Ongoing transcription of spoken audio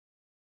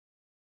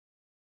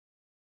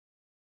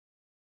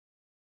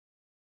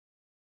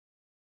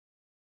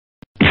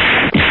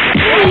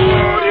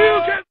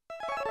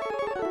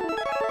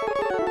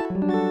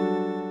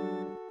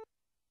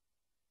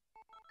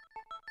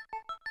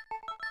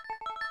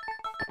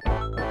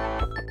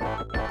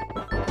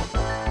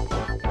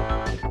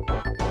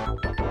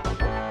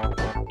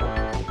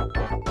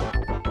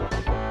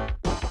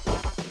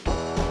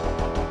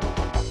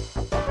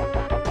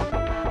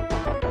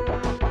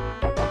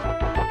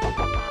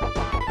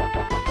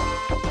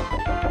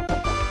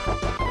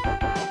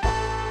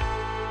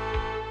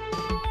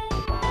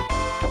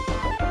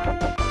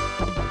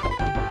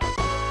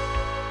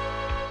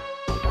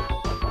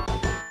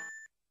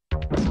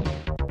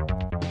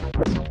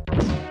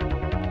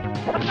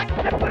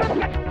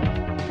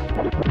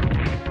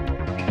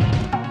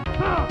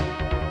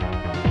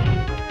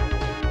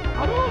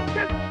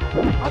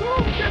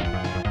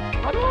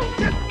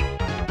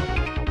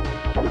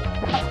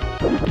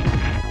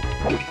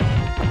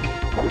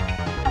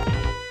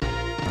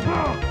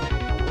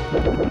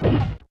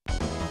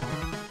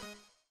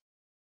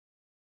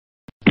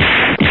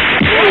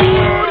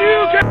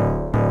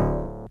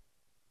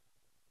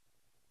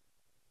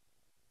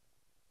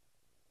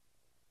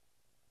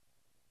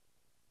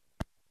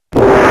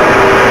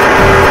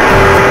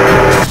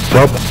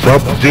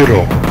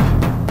Sub-Zero.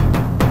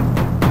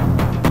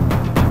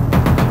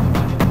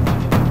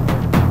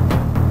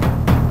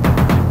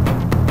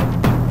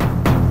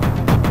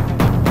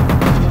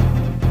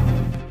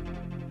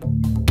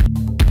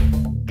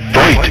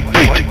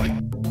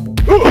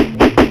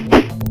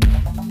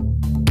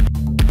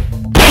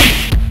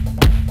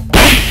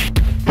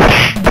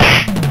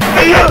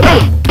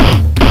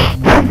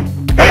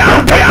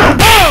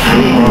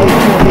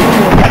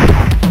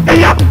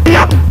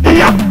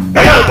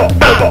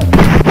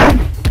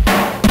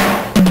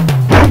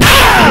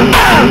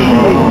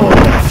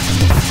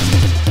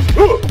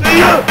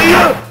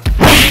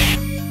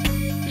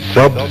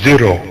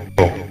 Sub-Zero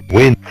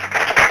win.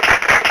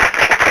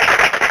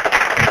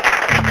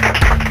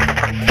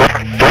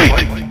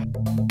 Fight!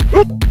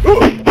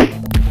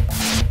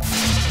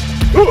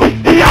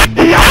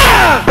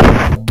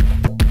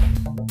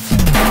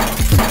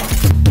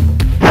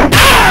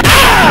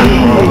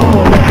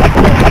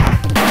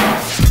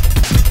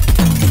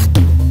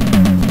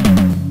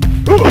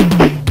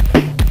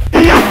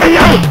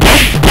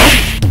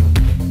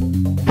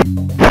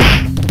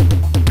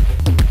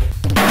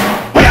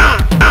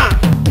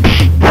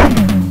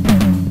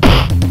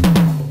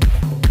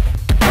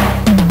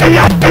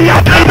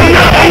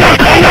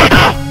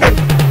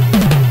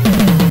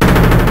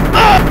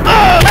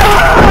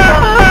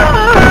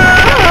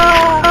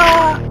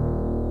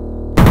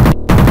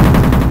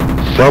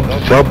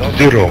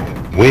 Sub-Zero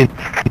win.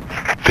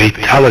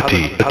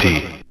 Fatality.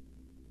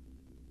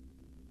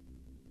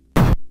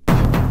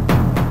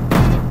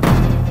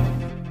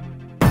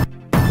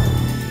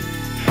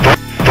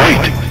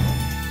 Fight!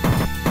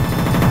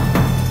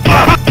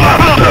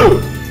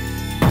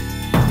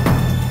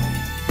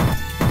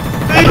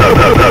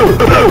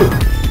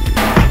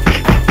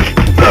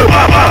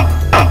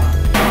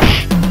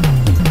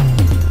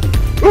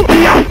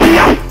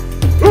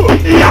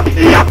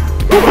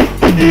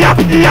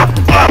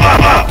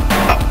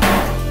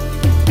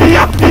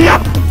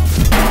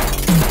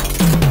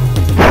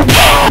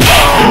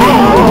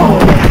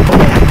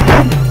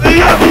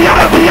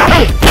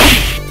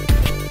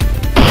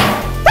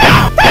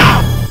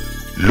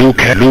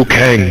 Liu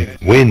Kang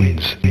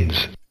wins.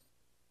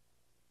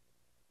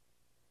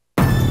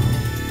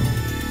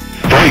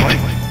 Fight!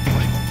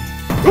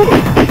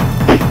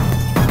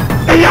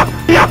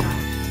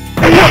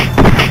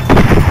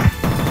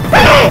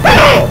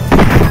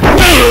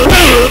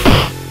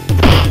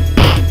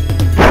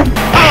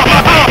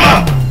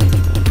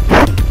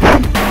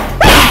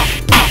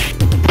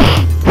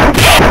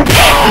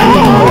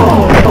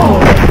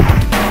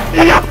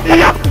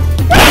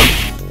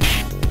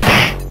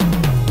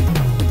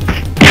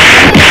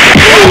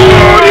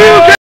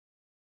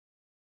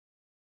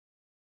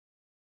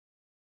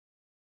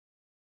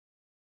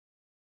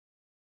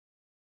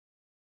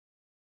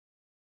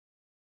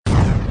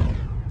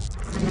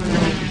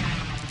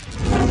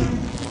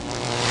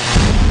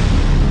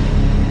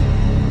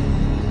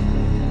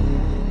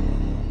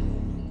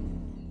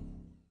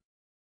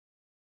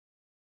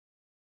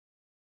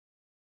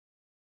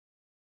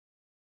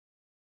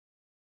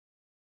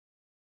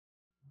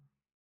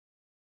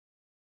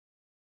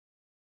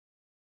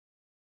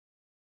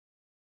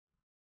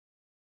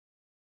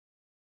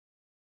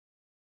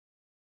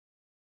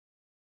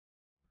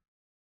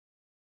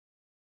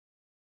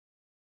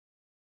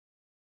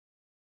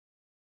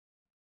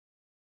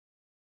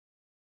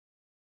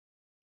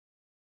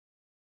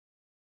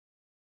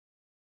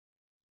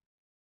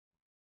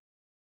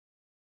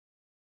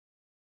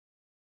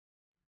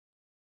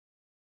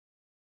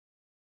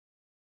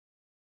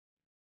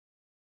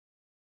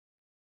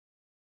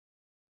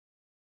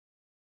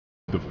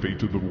 The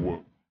fate of the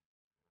world.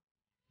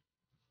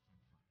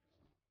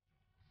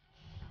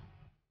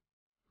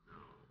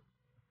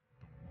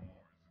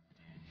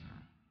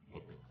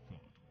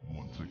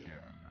 Once again.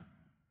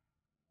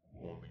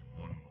 Only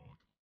one more.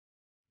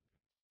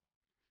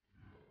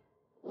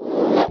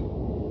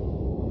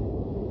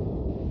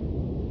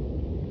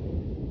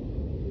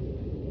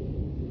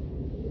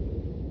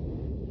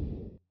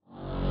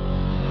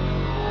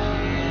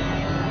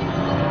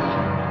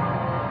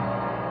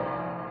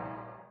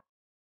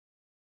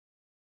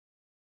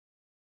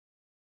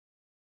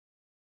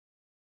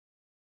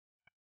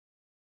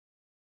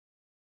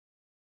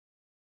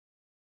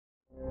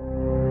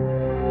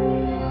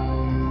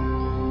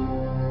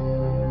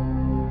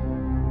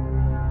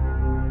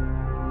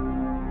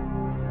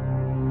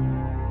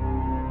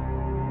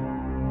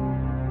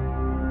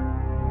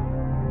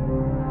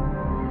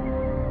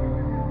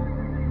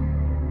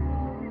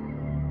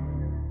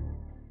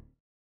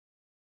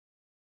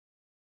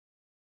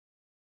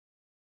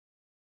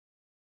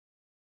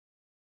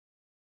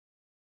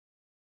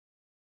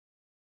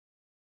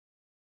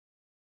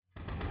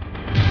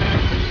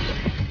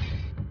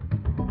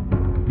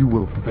 You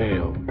will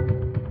fail.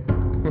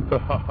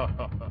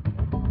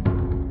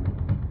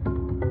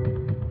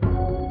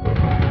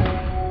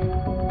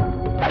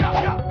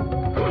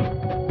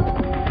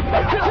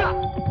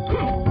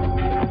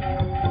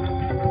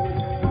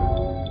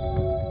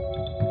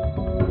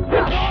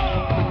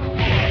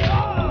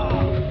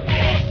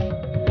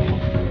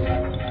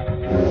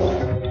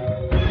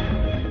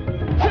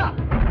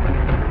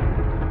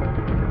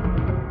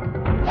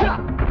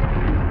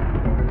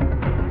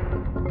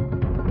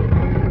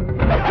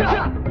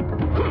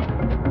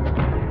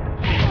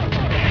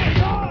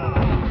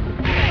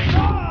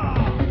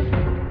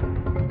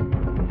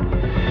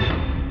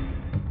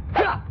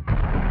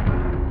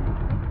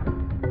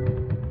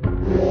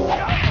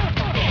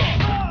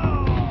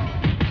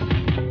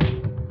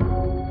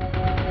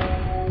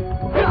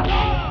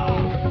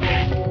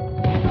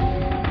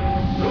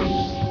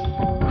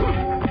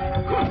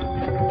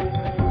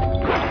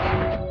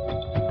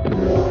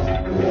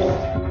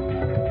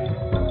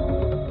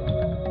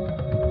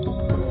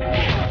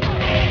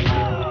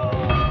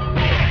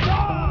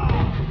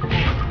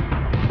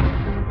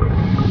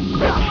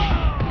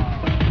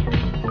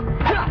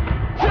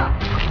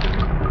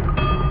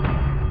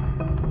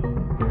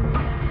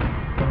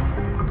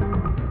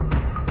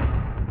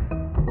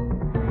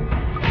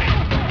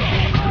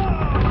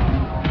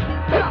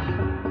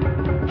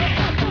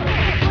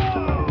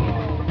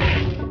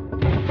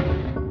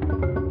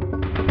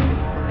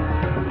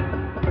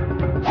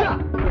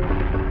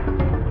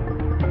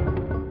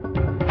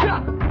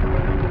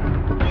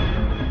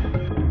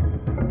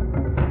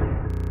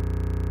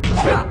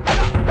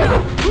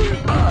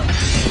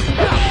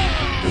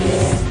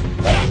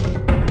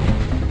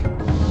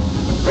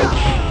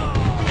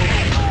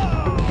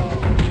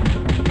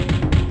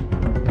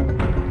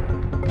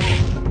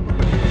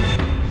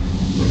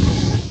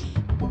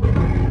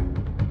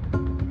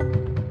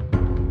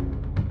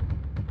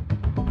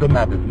 The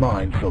map is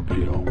mine,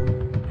 Sub-Zero.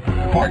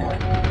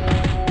 Fight!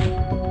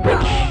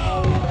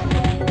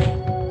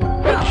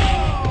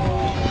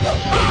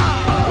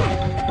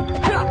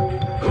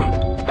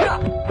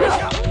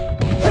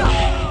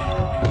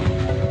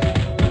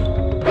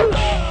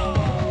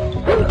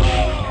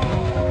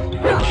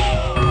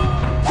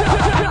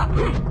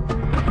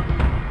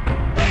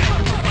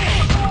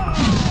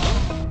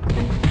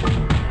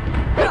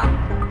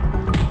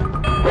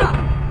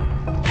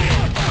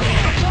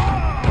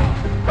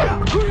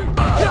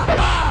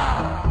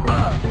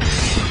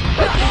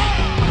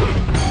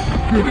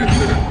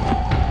 Finish it!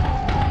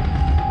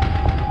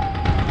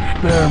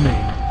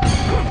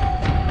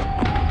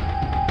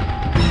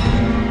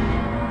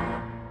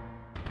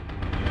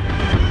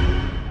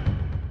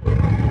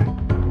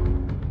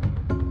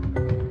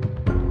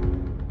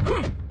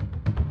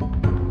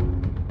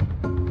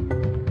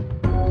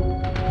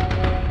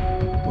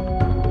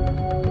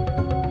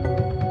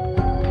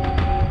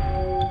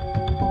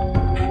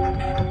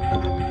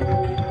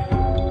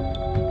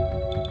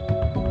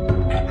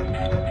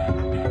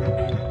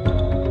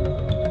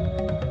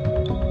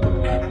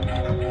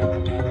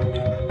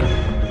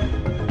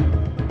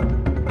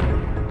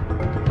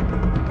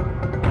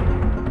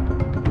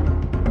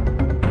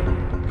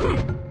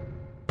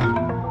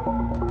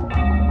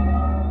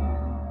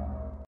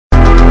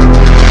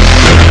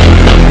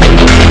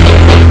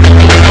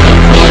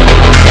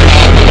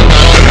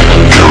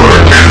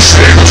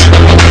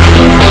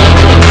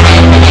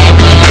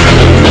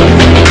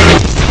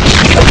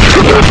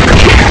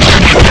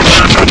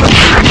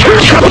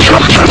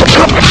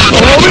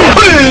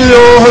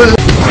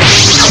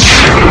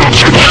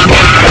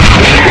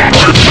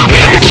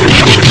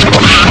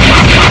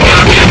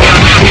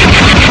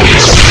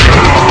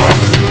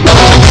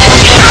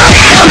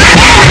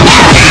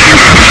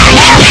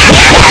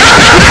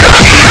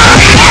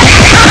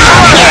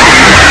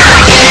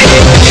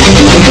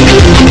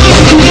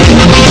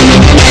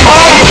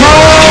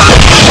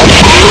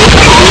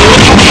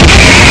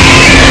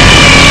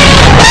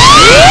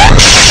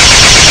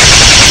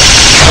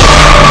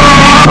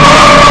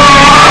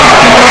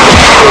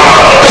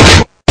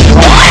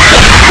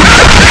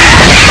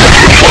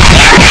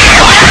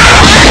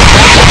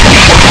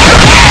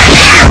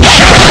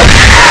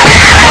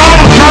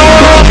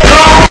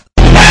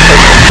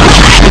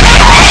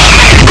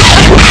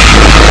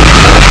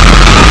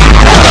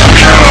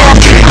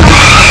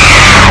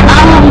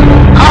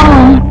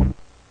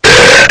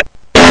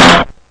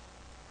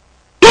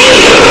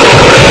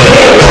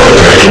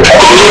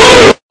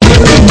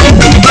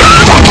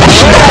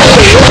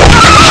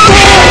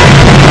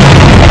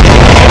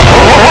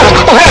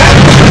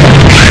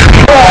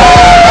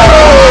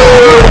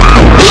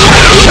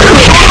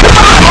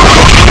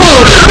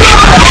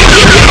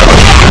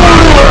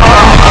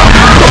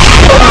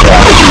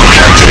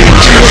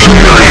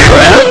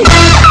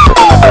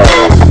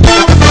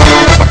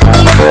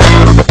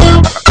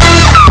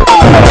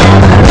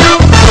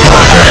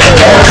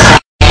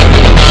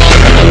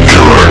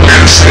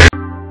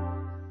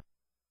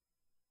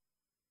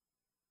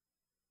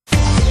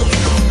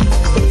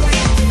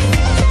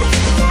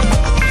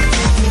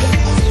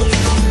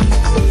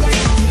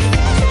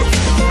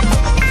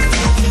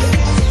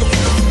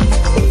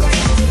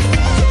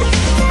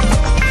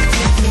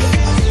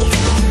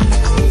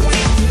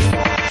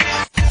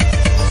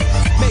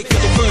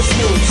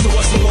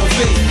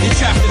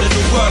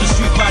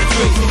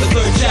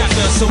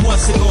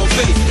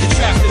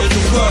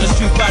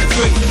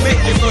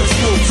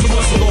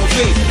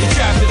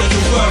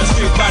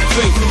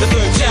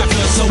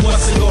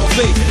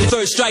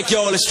 strike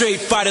y'all in Street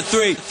Fighter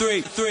 3.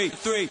 3, 3,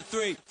 3,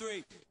 3,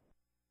 3.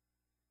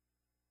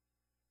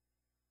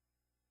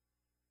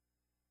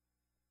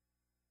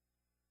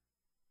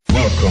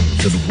 Welcome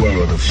to the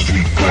world of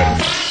Street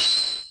Fighter.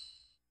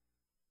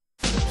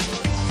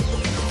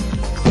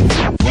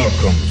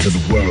 Welcome to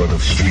the world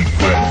of Street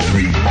Fighter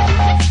 3.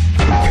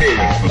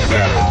 Prepare for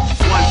battle.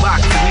 One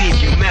box to leave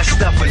you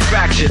messed up and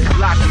fractured.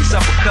 Block these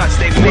uppercuts,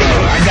 they made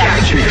you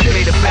captured.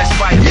 Play the best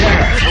fight and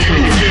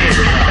when you did,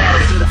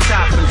 battle to the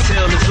top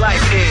until his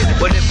life ends.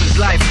 But if his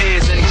life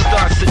ends and he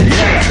starts to change,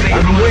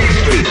 I've been waiting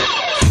for this.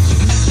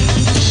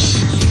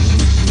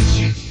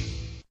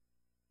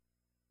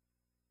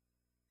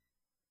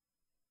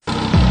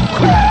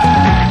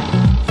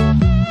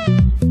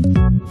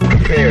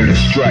 Prepare to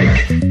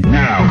strike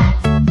now.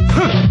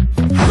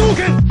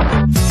 Hadouken!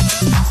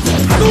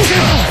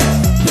 Hadouken!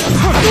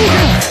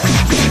 Hadouken!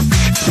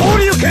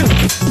 Shoryuken!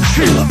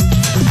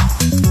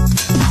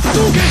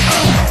 Hadouken!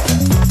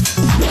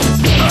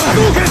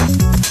 Hadouken!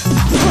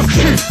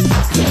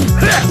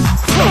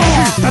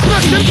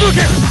 Attack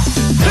Senpuken!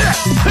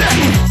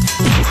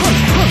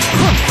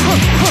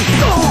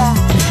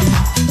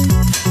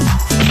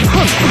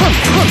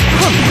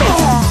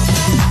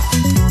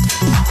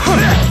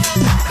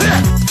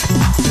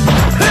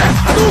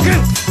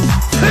 Hadouken!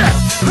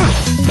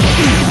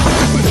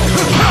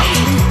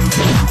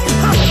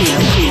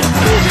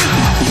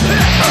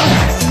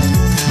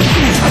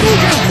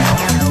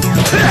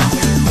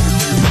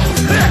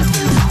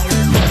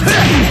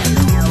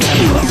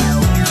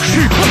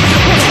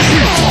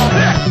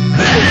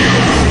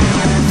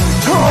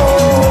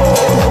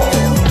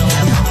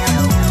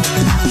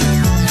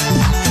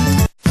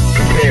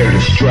 Prepare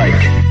to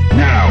strike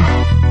now.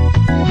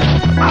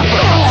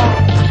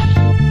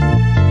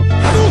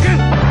 Hadouken!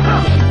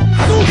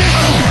 Hadouken!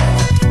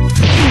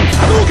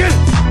 Hadouken!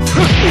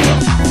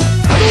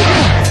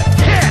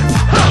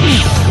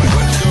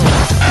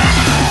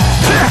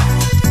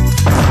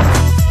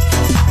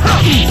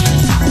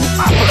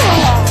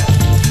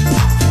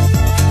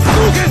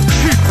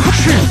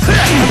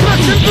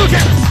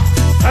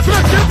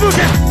 Attack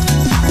Senpuken!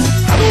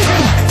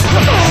 Hadouken!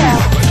 Hadouken!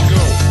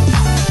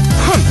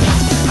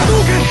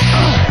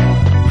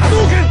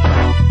 Hadouken!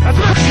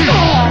 Attack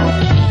Senpuken!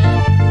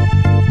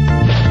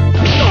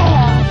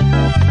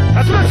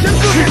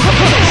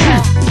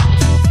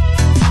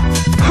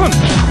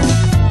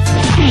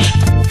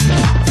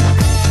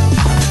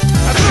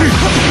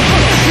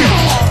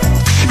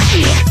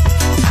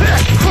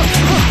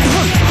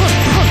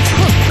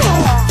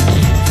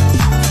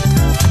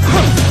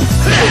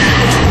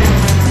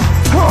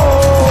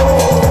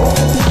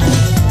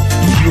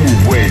 You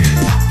win.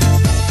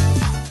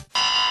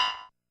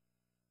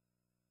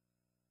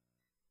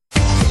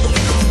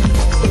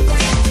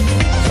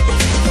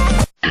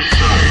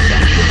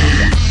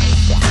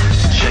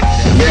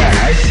 Yeah,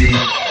 I see.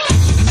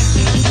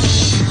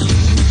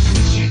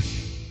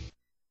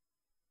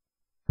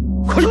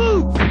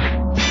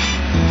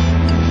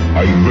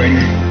 Are you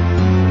ready?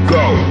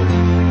 Go!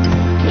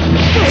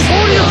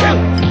 Shoryuken!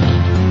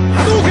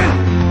 Hadouken!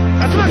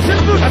 Attack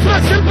Senpuken!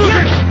 Attack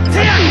Senpuken!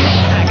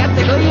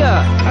 Cállate, coño.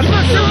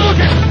 Attack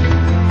Senpuken!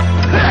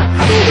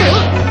 Hadouken!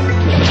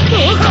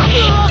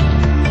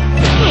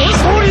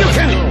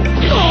 Shoryuken!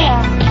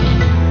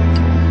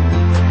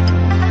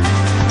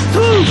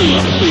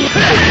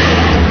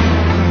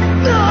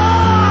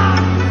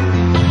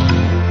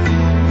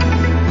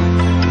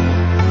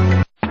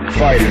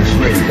 Fighters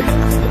ready.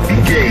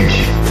 Engage.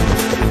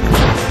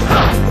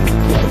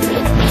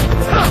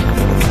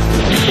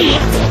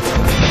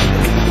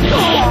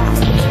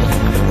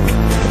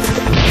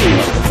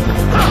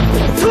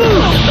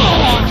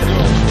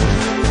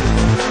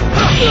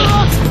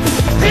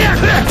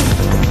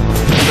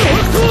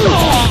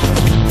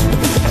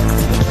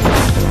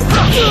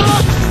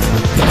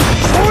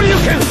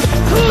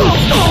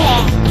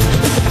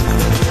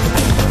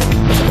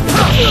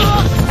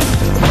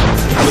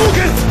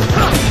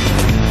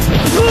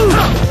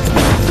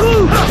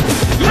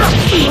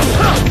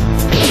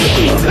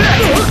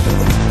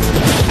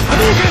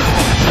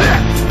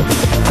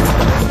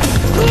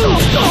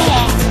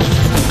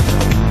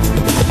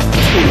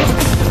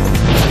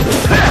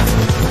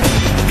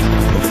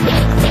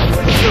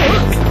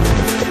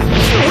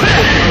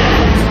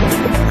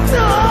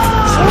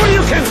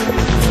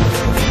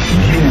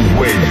 You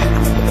win.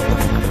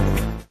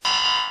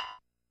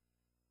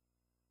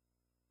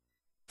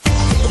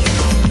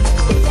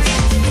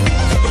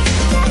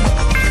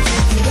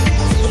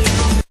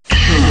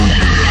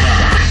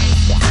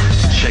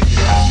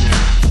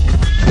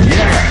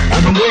 Yeah,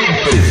 I've been waiting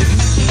for this.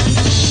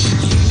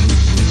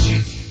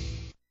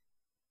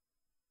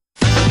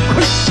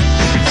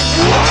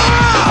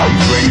 Are you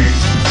ready?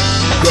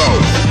 Go!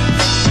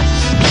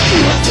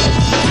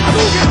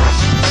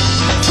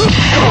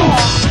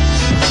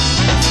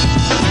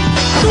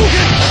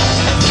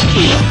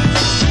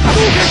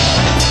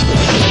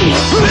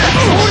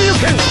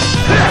 Shoryuken!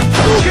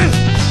 Hadouken!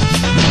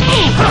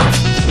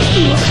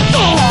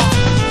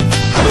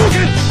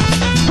 Hadouken!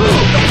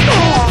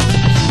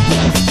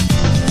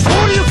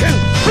 Shoryuken!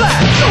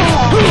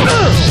 Flash!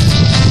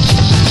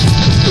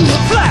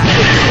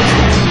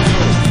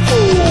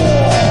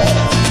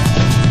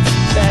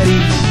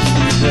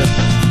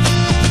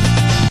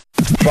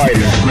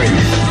 Fighters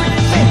ready.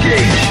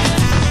 Engage.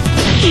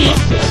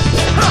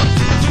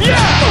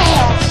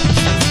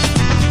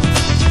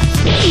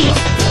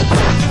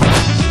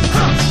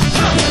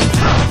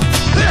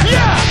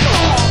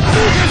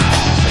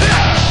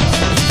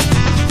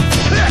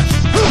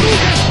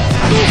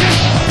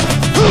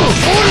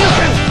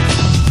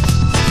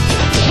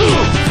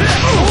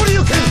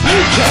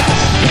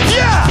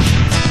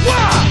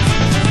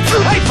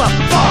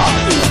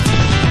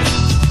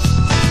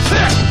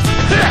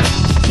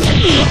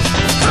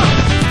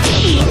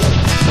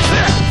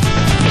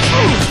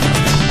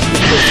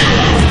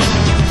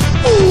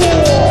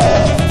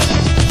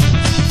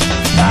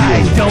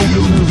 I don't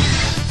lose.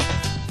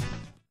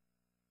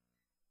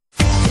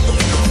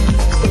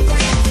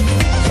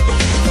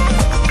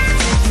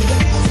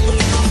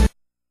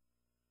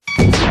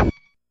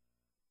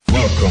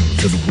 Welcome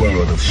to the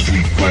world of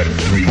Street Fighter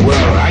 3.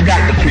 Well, I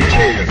got the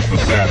prepared for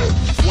battle.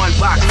 One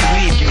box to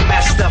leave you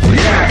messed up and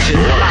fractured.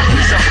 Lock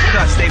these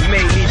uppercuts, they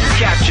may need you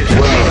captured.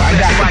 Well, I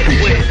got the Fight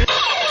prepared. with.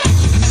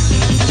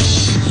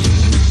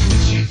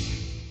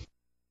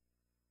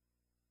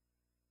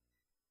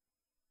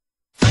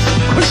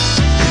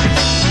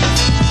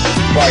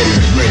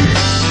 Fighters ready.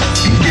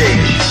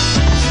 Engage.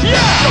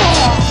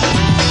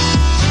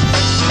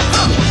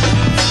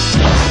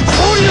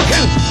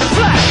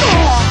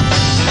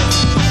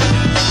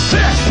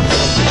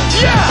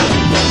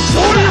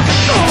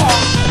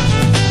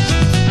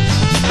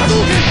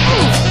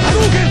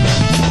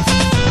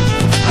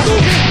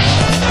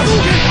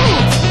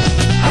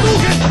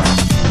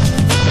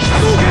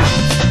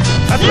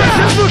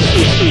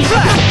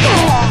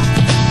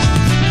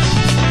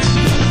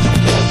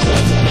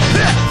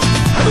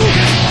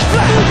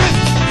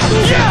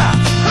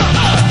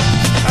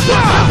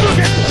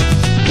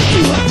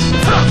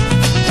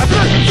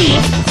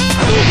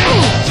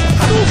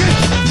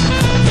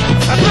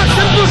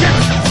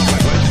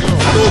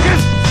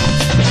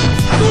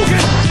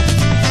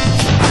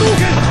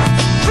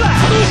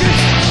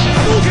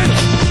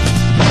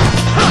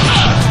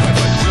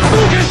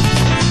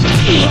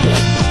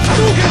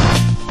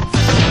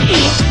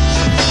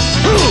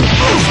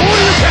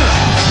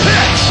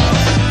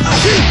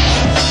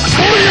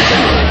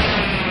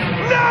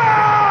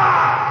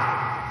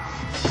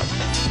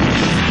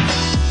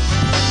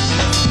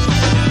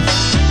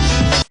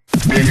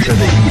 Into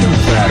the heat of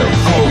battle. Go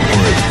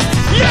for it.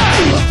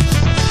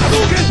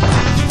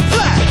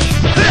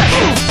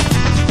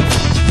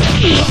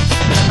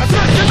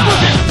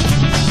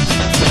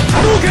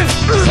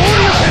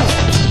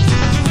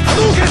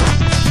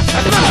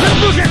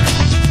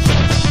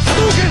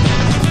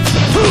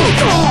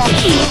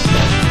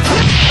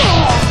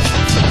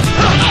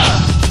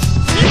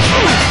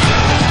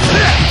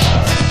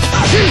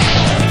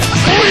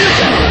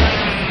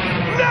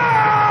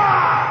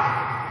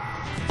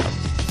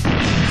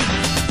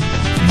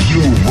 You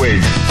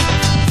win.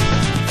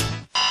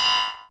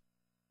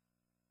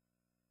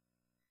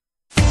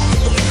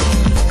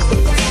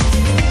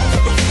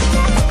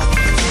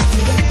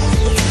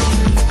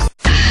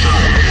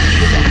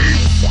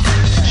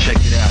 Check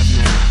it out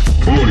now.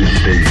 On the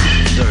stage.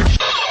 Search.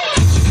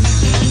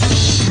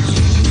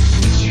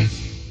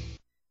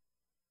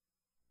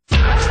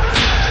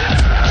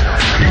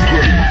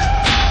 Begin.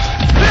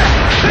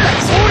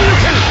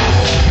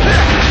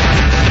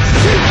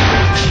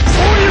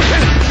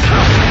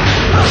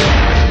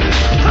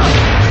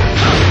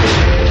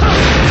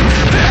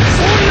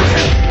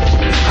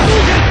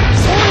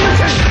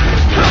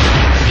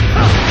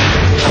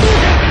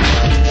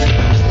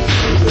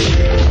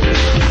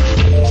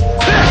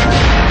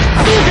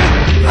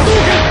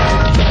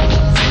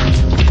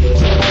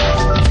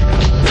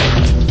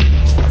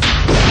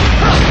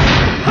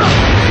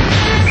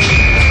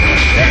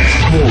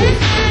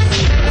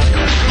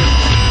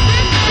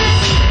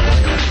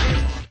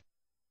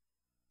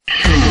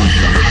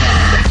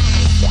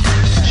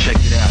 Check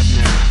it out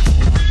now.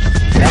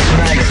 That's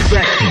what I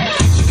expected.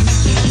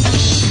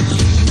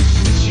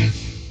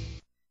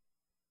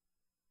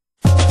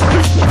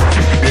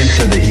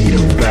 Into the heat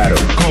of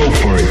battle. Go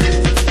for it.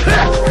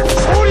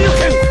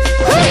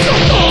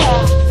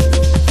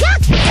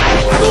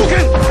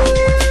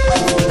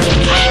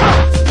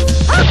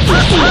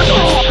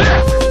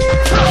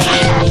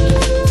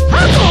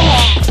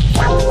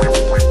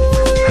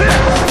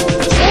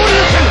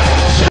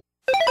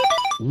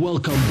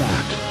 Welcome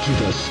back to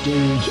the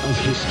stage of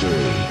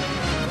history.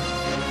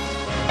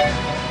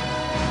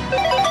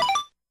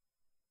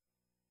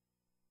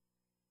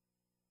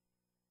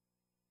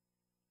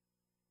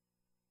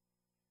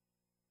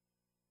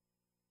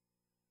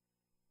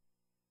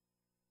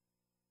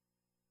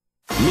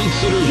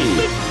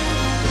 Mitsurugi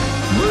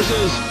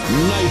versus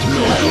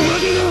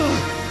Nightmare.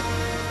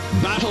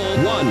 Battle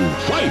 1,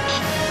 fight!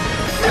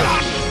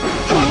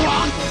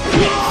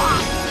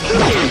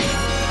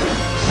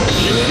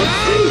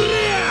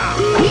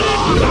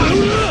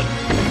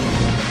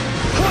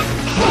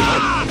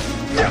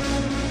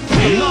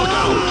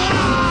 Knockout!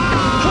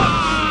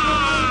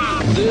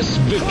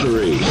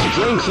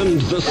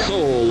 strengthened the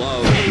soul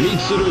of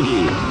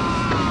Mitsurugi.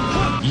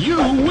 You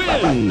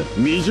win!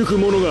 未熟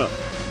者が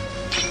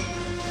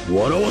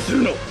笑わせ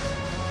るな。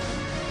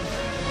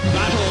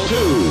 Battle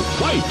 2,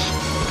 fight!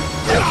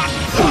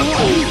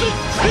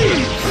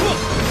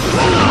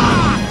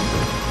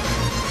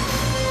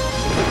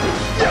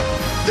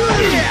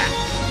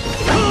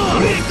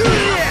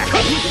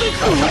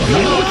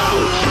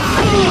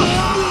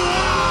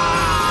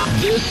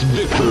 This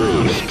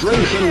victory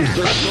strengthened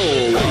the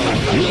soul of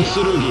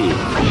Mitsurugi.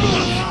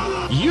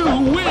 You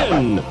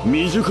win!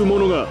 未熟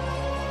者が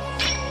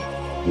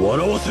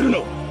笑わせるな。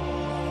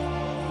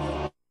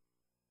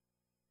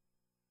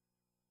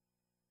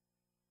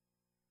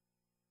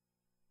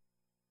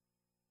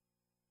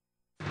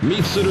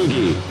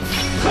 Mitsurugi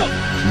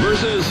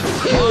versus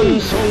Han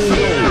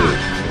Song-yong.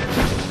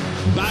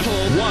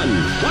 Battle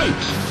 1,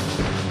 fight!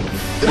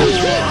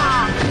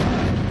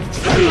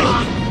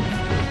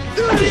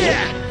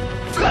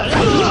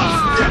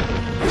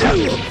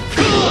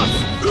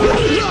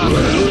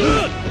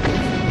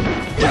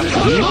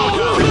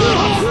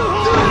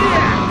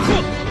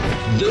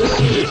 This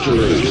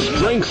victory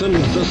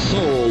strengthened the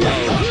soul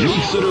of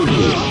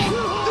Mitsurugi.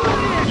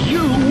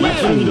 You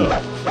win!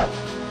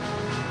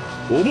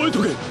 覚え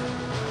とけ。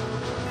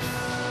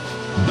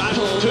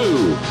 Battle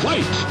 2,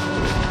 fight!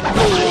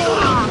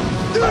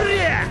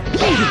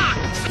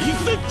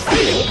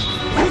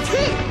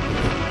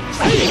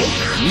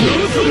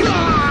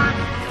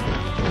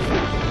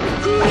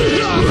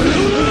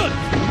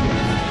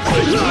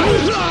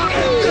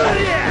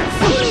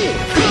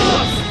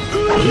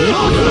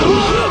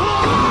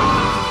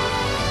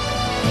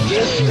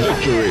 This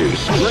victory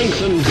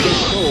strengthens the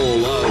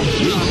soul of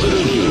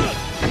Mitsurugi.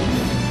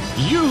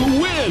 You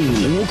win!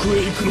 地獄へ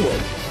行くのは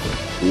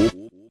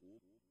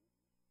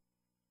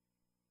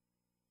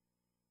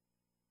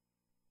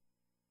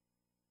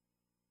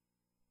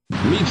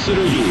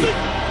Mitsurugi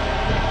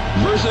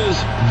versus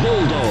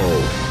Voldo.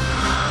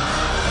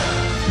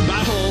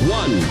 Battle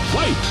 1,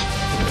 fight!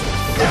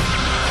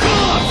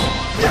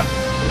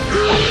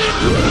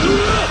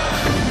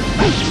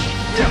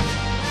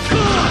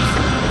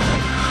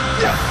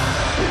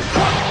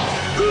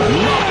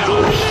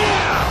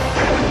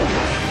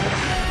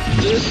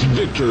 This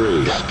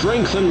victory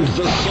strengthened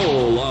the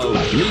soul of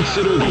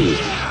Mitsurugi.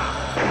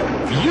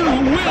 You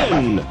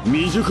win!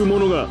 未熟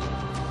者が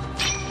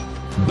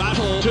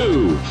Battle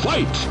 2,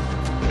 fight!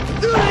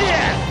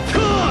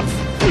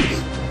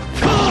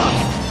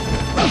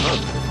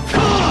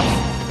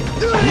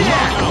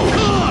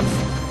 Knockout!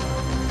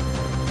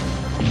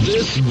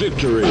 This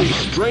victory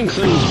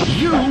strengthens.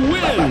 You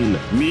win!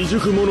 未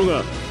熟者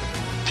が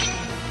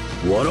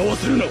笑わ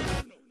せるな。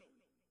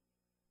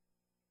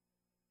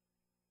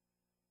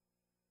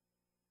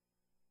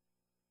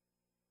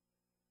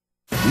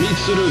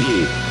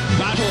 Mitsurugi,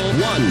 Battle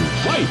 1,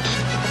 fight!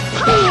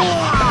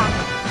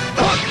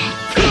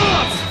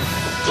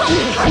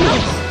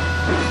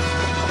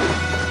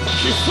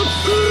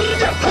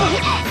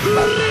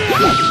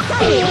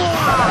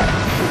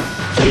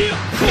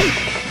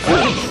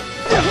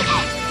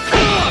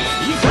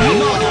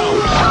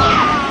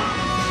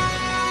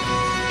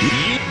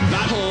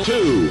 Battle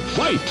 2,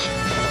 fight!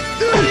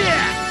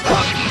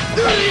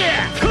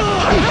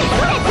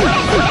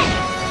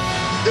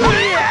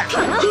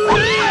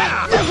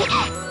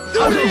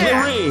 Out of the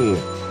ring!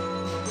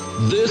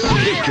 This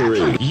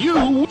victory,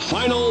 you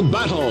final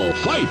battle,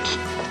 fight!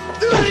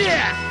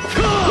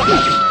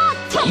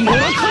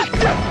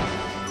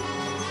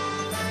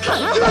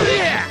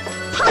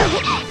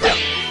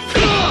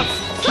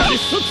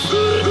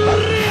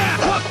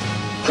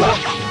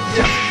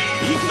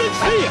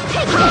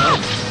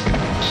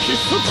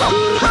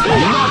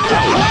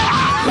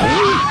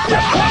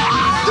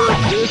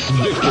 This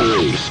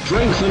victory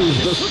strengthens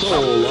the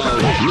soul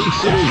of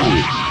Mitsurugi.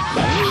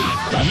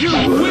 You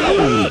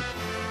win!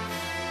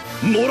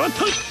 もらっ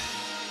た。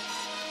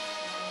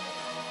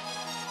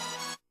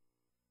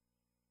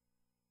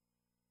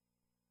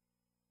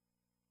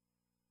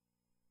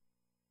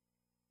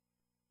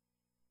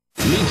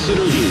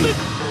 Mitsurugi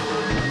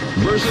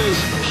versus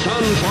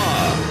Shanfa.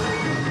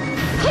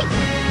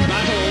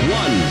 Battle 1,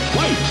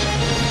 fight!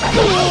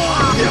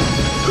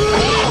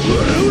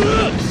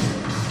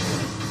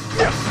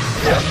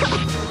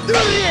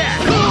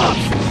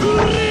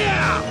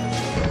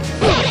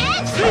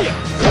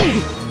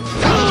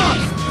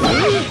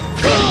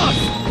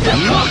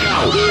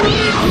 Knockout!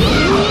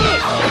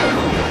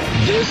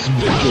 This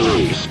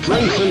victory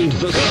strengthened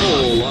the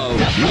soul of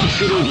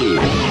Mitsurugi.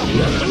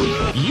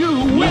 You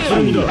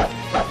win!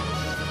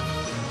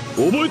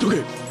 覚えと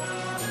け。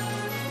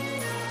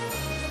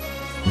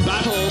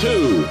 Battle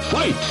 2,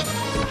 fight!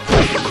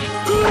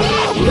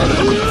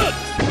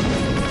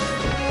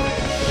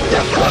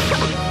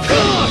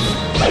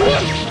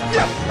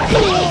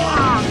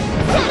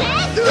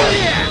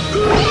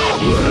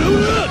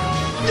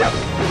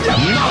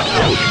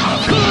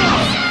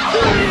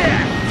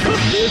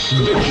 This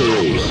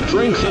victory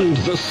strengthened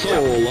the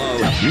soul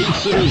of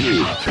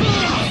Mitsurugi.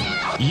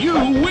 You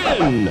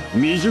win!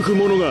 未熟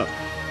者が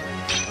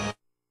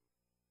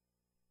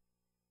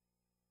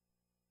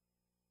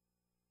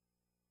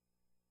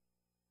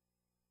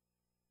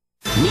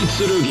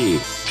Mitsurugi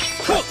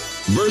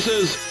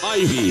versus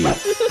Ivy.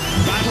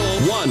 Battle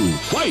 1,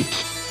 fight!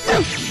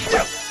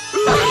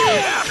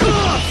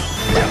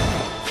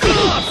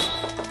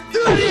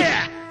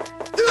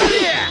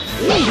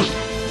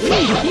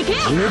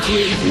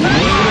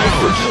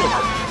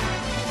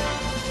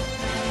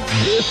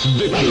 This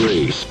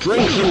victory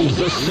strengthens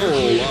the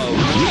soul of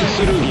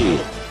Mitsurugi.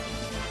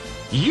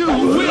 You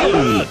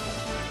win!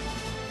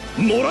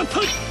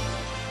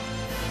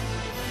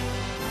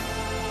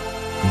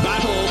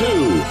 Battle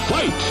 2,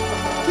 fight!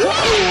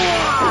 Knockout!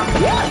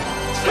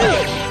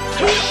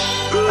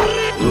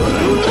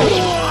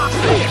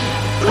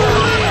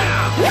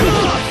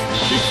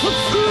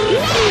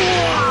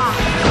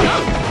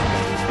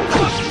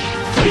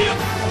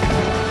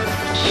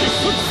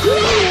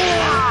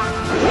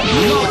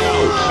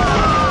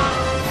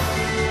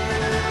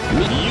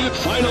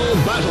 Final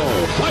battle,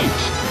 fight!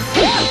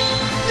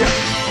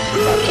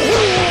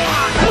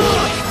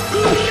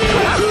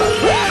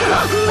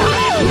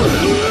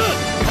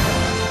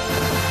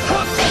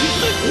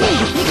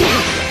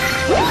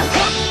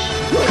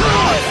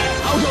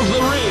 Out of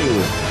the ring!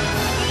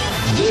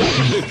 This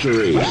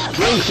victory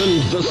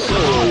strengthens the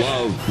soul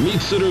of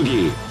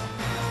Mitsurugi.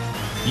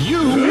 You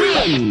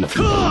win!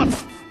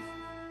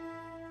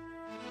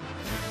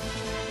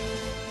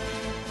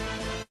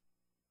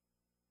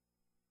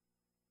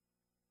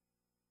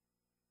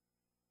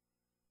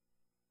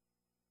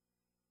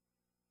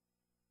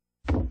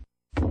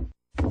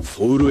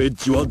ソウルエッ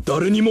ジは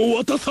誰にも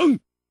渡さん。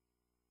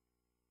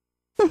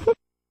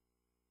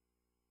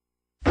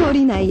懲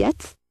りないや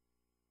つ。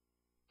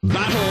Battle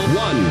 1,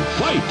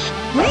 fight!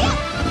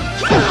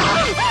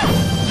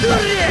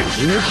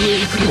 地獄へ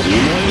行くのお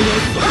前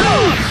が。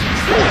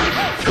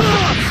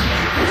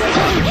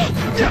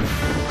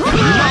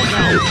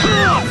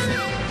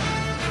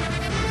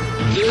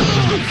This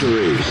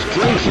victory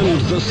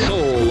strengthens the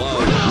soul of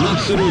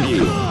Mitsurugi.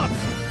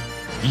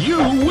 You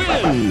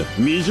win!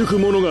 未熟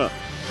者が。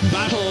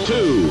Battle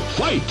 2,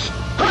 fight!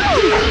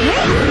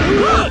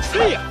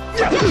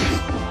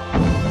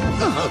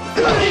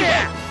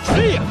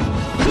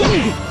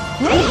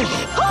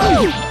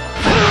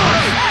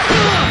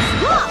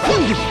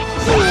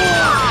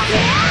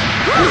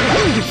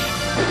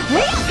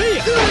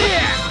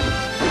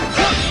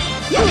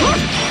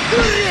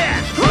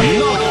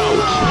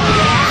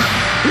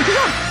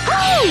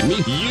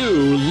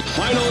 You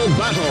final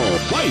battle,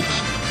 fight!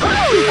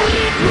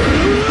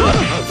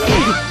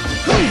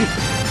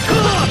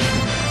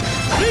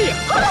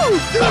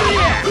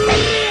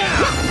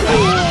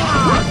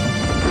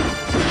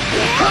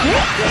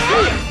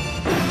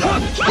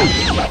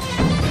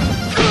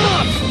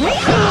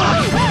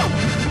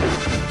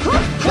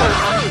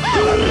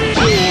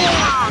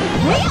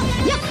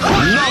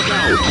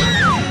 Knockout!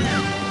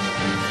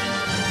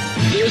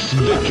 This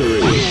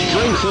victory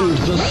strengthens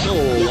the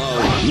soul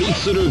of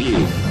Mitsurugi.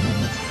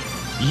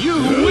 You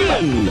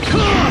win!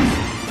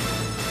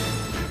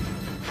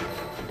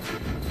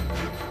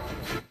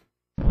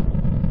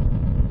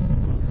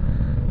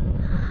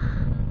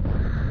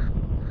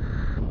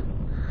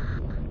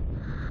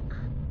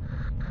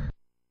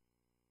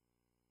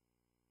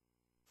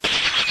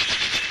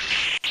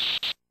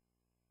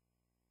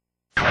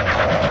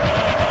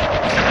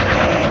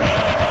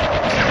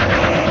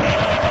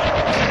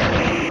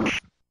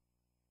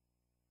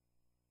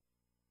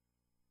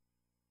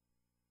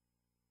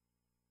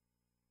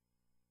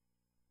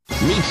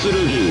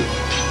 Mitsurugi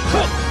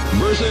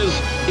versus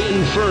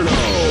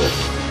Inferno.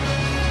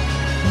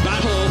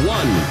 Battle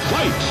 1,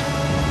 fight!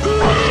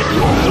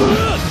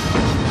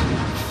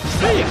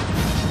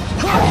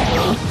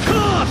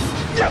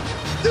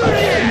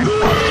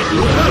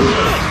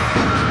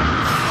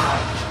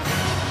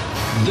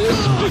 This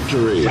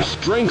victory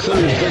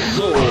strengthens the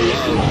soul of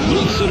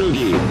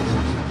Mitsurugi.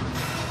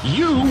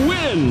 You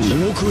win! 地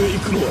獄へ行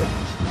くのは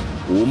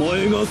お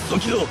前が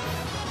先だ。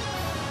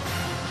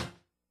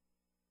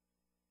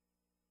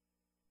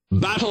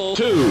Battle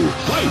 2,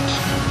 fight!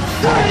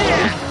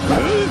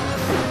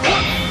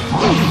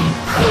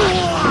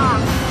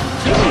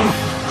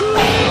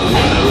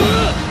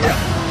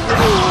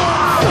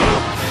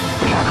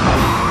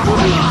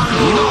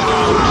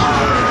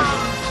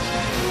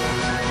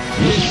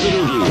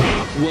 Mitsurugi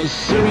was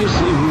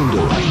seriously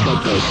wounded, but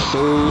the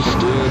soul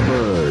still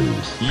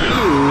burns. You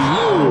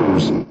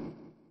lose!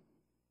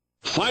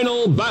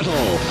 Final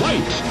battle,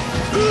 fight!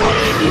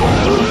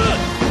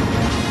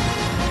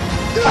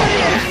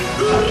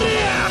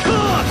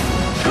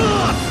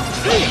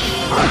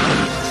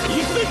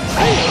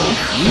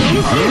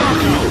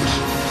 Knockout!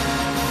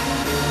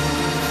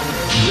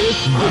 This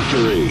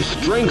victory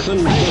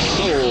strengthens the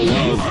soul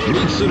of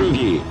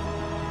Mitsurugi.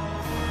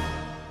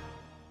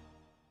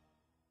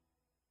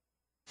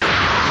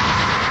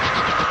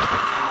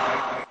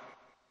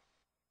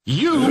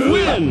 You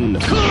win!